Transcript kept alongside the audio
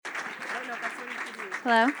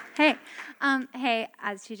Hello. Hey. Hey,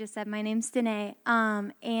 as she just said, my name's Danae.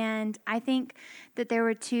 And I think that there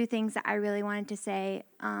were two things that I really wanted to say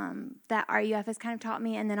that RUF has kind of taught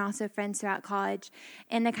me, and then also friends throughout college.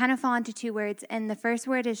 And they kind of fall into two words. And the first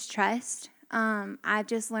word is trust. I've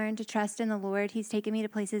just learned to trust in the Lord. He's taken me to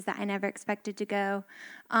places that I never expected to go.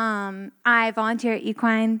 I volunteer at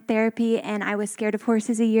equine therapy, and I was scared of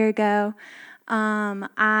horses a year ago.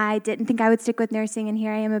 I didn't think I would stick with nursing, and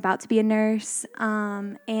here I am about to be a nurse.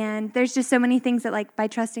 And there's just so many things that, like, by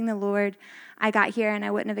trusting the Lord, I got here, and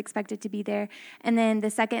I wouldn't have expected to be there. And then the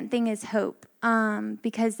second thing is hope,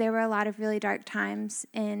 because there were a lot of really dark times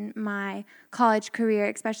in my college career,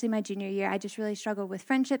 especially my junior year. I just really struggled with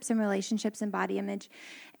friendships and relationships and body image.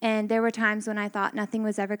 And there were times when I thought nothing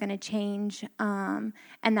was ever going to change, and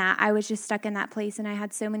that I was just stuck in that place. And I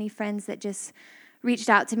had so many friends that just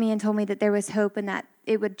reached out to me and told me that there was hope and that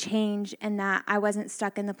it would change and that I wasn't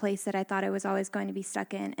stuck in the place that I thought I was always going to be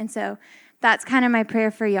stuck in. And so that's kind of my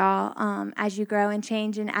prayer for y'all as you grow and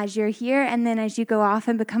change and as you're here and then as you go off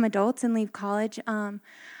and become adults and leave college.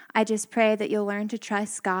 I just pray that you'll learn to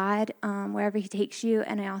trust God wherever he takes you.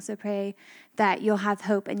 And I also pray that you'll have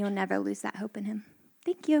hope and you'll never lose that hope in him.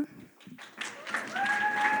 Thank you.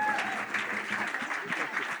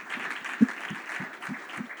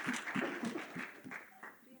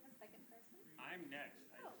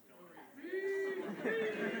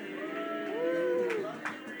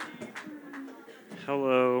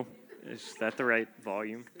 Hello. Is that the right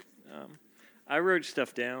volume? I wrote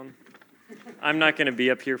stuff down. I'm not going to be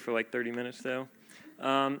up here for like 30 minutes, though.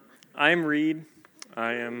 I'm Reed.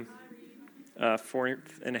 I am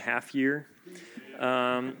 4.5 year.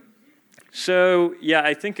 I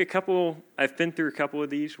think I've been through a couple of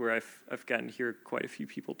these where I've gotten to hear quite a few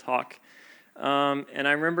people talk. And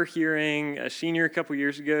I remember hearing a senior a couple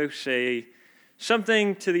years ago say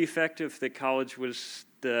something to the effect of that college was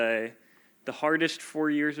the hardest 4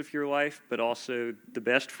 years of your life, but also the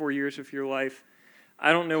best 4 years of your life.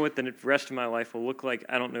 I don't know what the rest of my life will look like.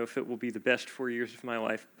 I don't know if it will be the best 4 years of my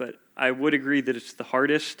life, but I would agree that it's the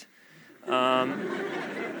hardest.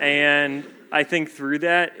 And I think through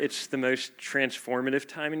that, it's the most transformative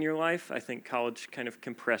time in your life. I think college kind of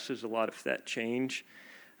compresses a lot of that change.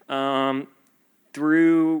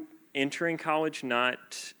 Through entering college,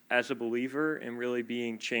 not as a believer, and really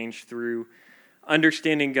being changed through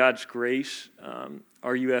understanding God's grace,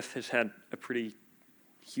 RUF has had a pretty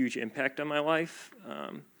huge impact on my life.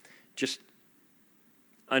 Just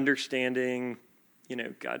understanding,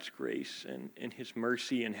 God's grace and his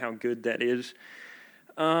mercy and how good that is.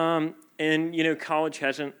 College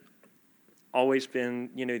hasn't always been,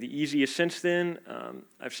 the easiest since then.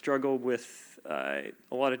 I've struggled with a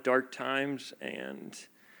lot of dark times and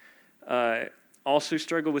also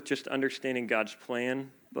struggled with just understanding God's plan,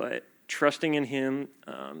 but trusting in him,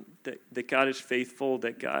 that God is faithful,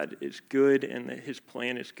 that God is good, and that his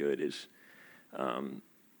plan is good is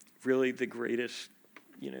really the greatest,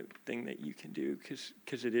 thing that you can do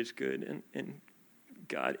because it is good and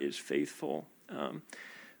God is faithful.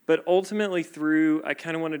 But ultimately I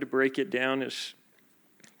kind of wanted to break it down as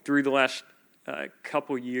through the last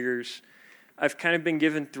couple years, I've kind of been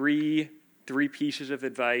given three pieces of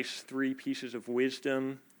advice, 3 pieces of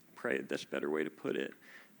wisdom, probably that's a better way to put it,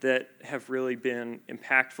 that have really been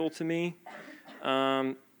impactful to me.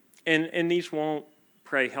 And these won't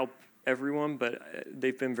probably help everyone, but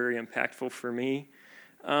they've been very impactful for me.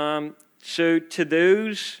 So to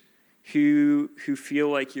those who feel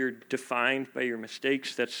like you're defined by your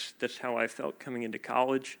mistakes, that's how I felt coming into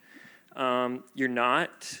college. You're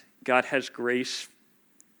not. God has grace,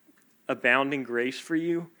 abounding grace for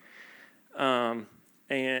you.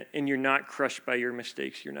 And you're not crushed by your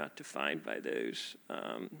mistakes. You're not defined by those.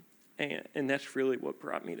 And that's really what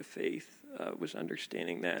brought me to faith, was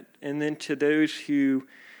understanding that. And then to those who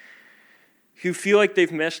feel like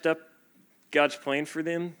they've messed up God's plan for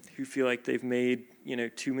them, who feel like they've made,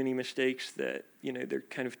 too many mistakes, that, they're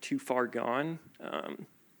kind of too far gone.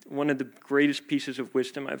 One of the greatest pieces of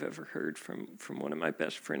wisdom I've ever heard from one of my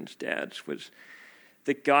best friend's dads was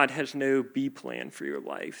that God has no B plan for your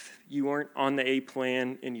life. You weren't on the A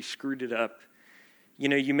plan and you screwed it up.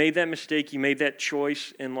 You made that mistake, you made that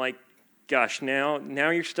choice, and gosh, now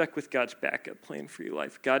you're stuck with God's backup plan for your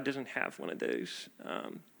life. God doesn't have one of those.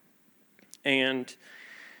 And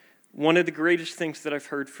one of the greatest things that I've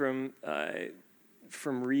heard from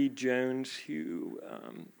Reed Jones, who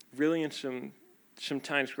really in some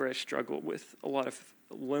times where I struggle with a lot of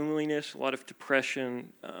loneliness, a lot of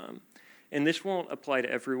depression, and this won't apply to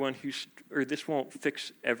everyone this won't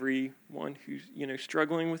fix everyone who's,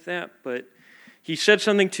 struggling with that, but he said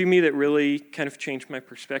something to me that really kind of changed my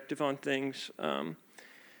perspective on things.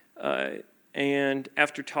 And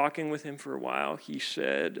after talking with him for a while, he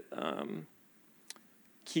said,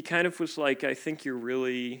 he kind of was like, I think you're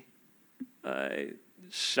really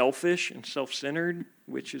selfish and self-centered,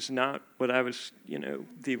 which is not what I was,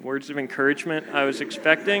 the words of encouragement I was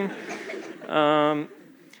expecting.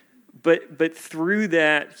 But through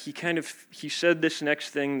that, he said this next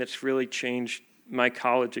thing that's really changed my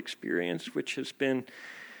college experience, which has been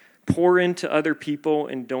pour into other people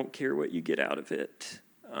and don't care what you get out of it.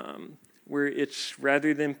 Where it's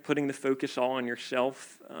rather than putting the focus all on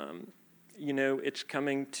yourself, it's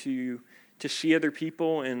coming to see other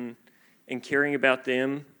people and caring about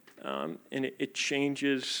them, and it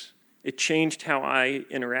changes. It changed how I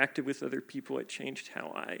interacted with other people. It changed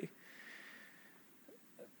how I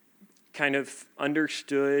kind of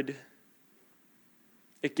understood.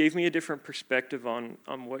 It gave me a different perspective on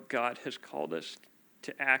what God has called us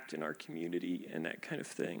to act in our community and that kind of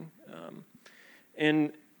thing.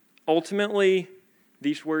 And ultimately,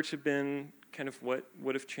 these words have been kind of what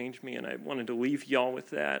would have changed me, and I wanted to leave y'all with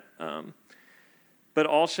that. But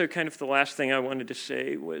also kind of the last thing I wanted to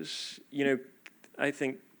say was, I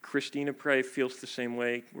think Christina probably feels the same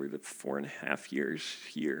way. We're the 4.5 years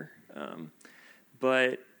here.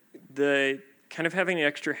 But the kind of having an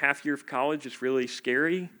extra half year of college is really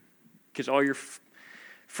scary because all your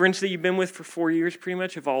friends that you've been with for 4 years pretty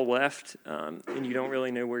much have all left, and you don't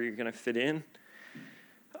really know where you're going to fit in.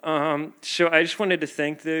 So I just wanted to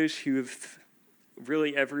thank those who have,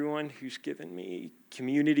 really everyone who's given me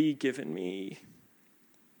community, given me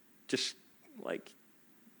just like,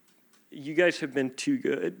 you guys have been too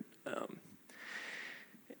good.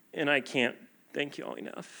 And I can't thank you all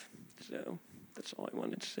enough. So that's all I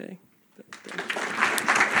wanted to say. Thank you.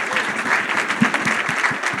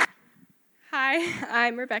 Hi,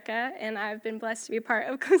 I'm Rebecca, and I've been blessed to be a part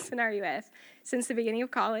of Clemson RUF since the beginning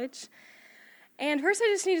of college. And first I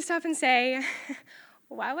just need to stop and say,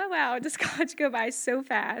 wow, does college go by so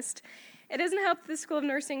fast. It doesn't help that the School of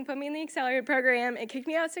Nursing put me in the accelerated program. It kicked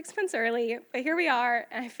me out 6 months early, but here we are,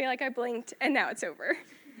 and I feel like I blinked, and now it's over.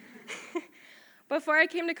 Before I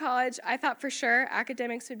came to college, I thought for sure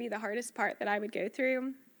academics would be the hardest part that I would go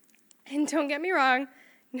through. And don't get me wrong,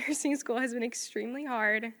 nursing school has been extremely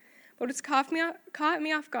hard, but what's caught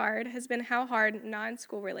me off guard has been how hard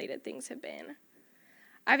non-school related things have been.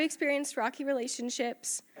 I've experienced rocky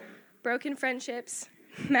relationships, broken friendships,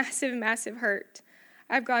 massive hurt.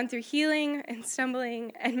 I've gone through healing and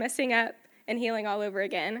stumbling and messing up and healing all over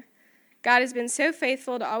again. God has been so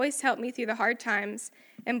faithful to always help me through the hard times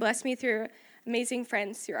and bless me through amazing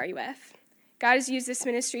friends through RUF. God has used this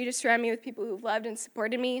ministry to surround me with people who've loved and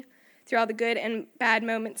supported me through all the good and bad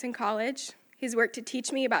moments in college. He's worked to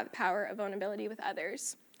teach me about the power of vulnerability with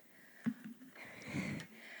others.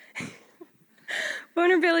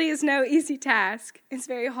 Vulnerability is no easy task. It's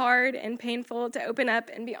very hard and painful to open up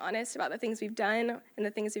and be honest about the things we've done and the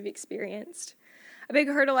things we've experienced. A big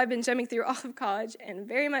hurdle I've been jumping through all of college, and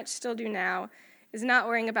very much still do now, is not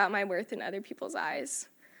worrying about my worth in other people's eyes.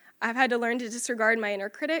 I've had to learn to disregard my inner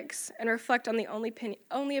critics and reflect on the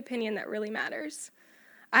only opinion that really matters.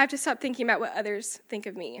 I have to stop thinking about what others think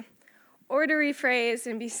of me. Or to rephrase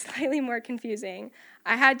and be slightly more confusing,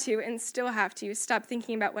 I had to and still have to stop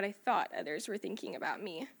thinking about what I thought others were thinking about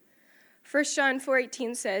me. 1 John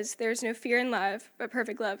 4:18 says, "There is no fear in love, but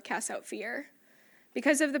perfect love casts out fear."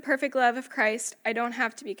 Because of the perfect love of Christ, I don't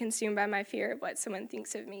have to be consumed by my fear of what someone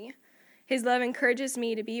thinks of me. His love encourages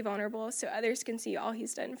me to be vulnerable so others can see all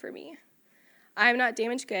he's done for me. I am not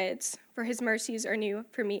damaged goods, for his mercies are new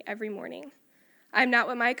for me every morning. I am not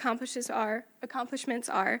what my accomplishments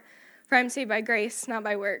are, for I am saved by grace, not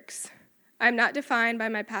by works. I am not defined by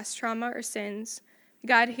my past trauma or sins.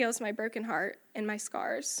 God heals my broken heart and my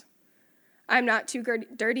scars. I am not too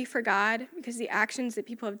dirty for God, because the actions that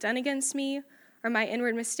people have done against me or my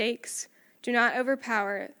inward mistakes do not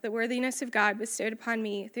overpower the worthiness of God bestowed upon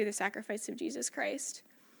me through the sacrifice of Jesus Christ.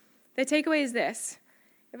 The takeaway is this.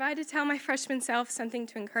 If I had to tell my freshman self something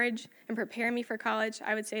to encourage and prepare me for college,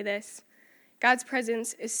 I would say this. God's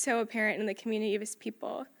presence is so apparent in the community of his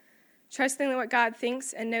people. Trusting that what God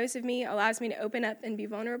thinks and knows of me allows me to open up and be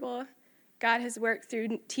vulnerable. God has worked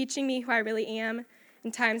through teaching me who I really am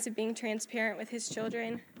in times of being transparent with his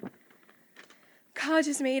children. College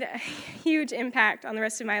has made a huge impact on the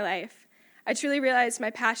rest of my life. I truly realized my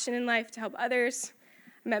passion in life to help others.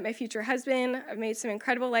 I met my future husband. I've made some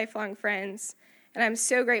incredible lifelong friends. And I'm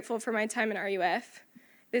so grateful for my time in RUF.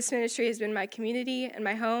 This ministry has been my community and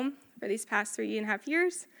my home for these past 3.5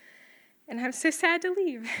 years. And I'm so sad to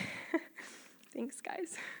leave. Thanks,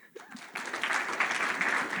 guys.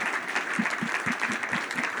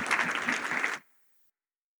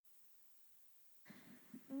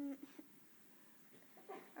 All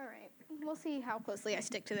right. We'll see how closely I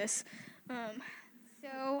stick to this.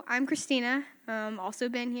 So I'm Christina. Also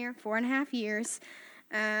been here 4.5 years.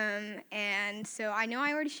 And so I know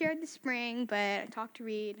I already shared the spring, but I talked to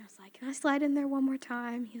Reed. I was like, can I slide in there one more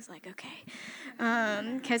time? He was like, okay.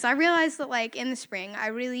 Because I realized that, like, in the spring,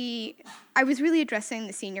 I was really addressing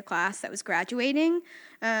the senior class that was graduating,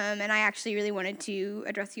 and I actually really wanted to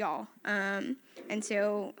address y'all. And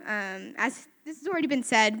so, as this has already been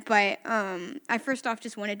said, but I first off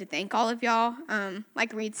just wanted to thank all of y'all.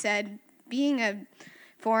 Like Reed said, being a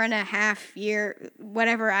 4.5 year,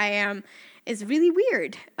 whatever I am, is really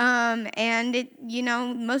weird. And it,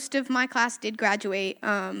 most of my class did graduate,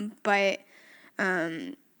 but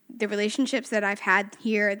the relationships that I've had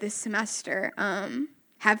here this semester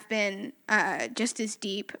have been just as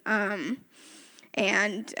deep and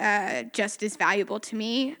just as valuable to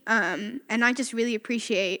me. And I just really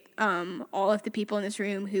appreciate all of the people in this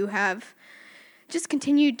room who have just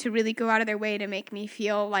continued to really go out of their way to make me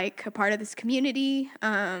feel like a part of this community,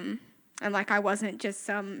 and like I wasn't just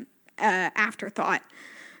some afterthought.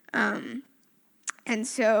 And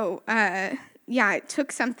so, it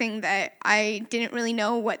took something that I didn't really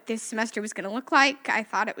know what this semester was going to look like. I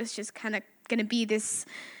thought it was just kind of going to be this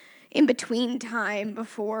in-between time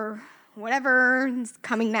before whatever is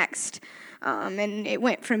coming next. And it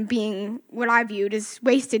went from being what I viewed as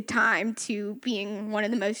wasted time to being one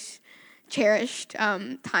of the most cherished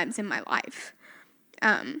times in my life.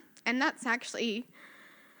 And that's actually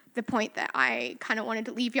the point that I kind of wanted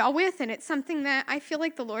to leave y'all with, and it's something that I feel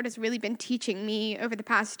like the Lord has really been teaching me over the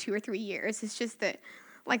past 2 or 3 years. It's just that,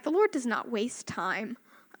 like, the Lord does not waste time.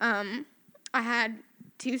 I had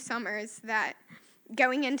 2 summers that,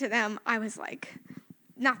 going into them, I was like,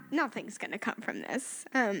 nothing's going to come from this.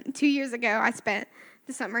 2 years ago, I spent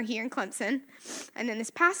the summer here in Clemson, and then this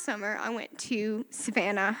past summer, I went to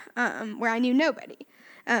Savannah, where I knew nobody.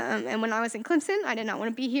 And when I was in Clemson, I did not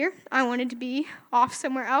want to be here. I wanted to be off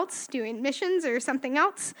somewhere else doing missions or something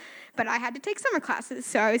else, but I had to take summer classes,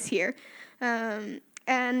 so I was here.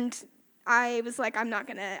 And I was like,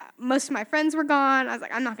 most of my friends were gone. I was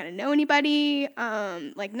like, I'm not going to know anybody.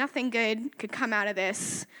 Like, nothing good could come out of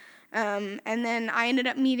this. And then I ended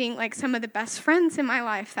up meeting, like, some of the best friends in my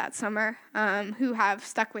life that summer, who have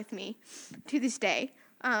stuck with me to this day.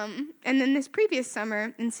 And then this previous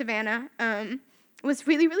summer in Savannah, was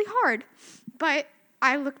really, really hard. But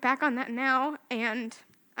I look back on that now, and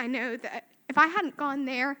I know that if I hadn't gone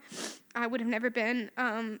there, I would have never been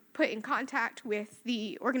put in contact with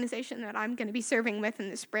the organization that I'm going to be serving with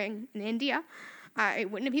in the spring in India. I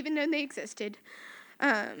wouldn't have even known they existed.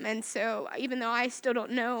 And so even though I still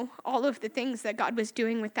don't know all of the things that God was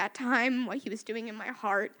doing with that time, what he was doing in my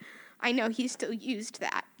heart, I know he still used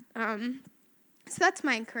that. So that's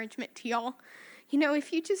my encouragement to y'all.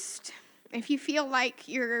 If you feel like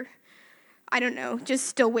you're, just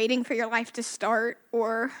still waiting for your life to start,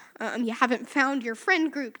 or you haven't found your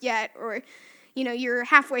friend group yet, or, you're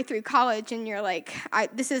halfway through college and you're like,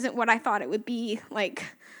 this isn't what I thought it would be, like,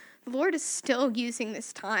 the Lord is still using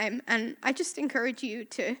this time, and I just encourage you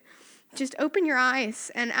to just open your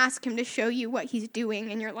eyes and ask him to show you what he's doing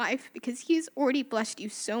in your life, because he's already blessed you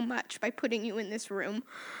so much by putting you in this room.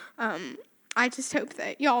 I just hope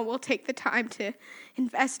that y'all will take the time to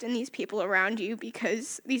invest in these people around you,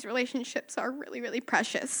 because these relationships are really, really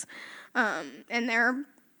precious. And they're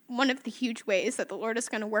one of the huge ways that the Lord is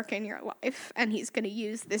going to work in your life, and he's going to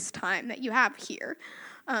use this time that you have here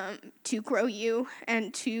to grow you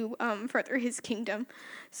and to further his kingdom.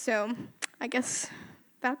 So I guess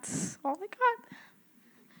that's all I got.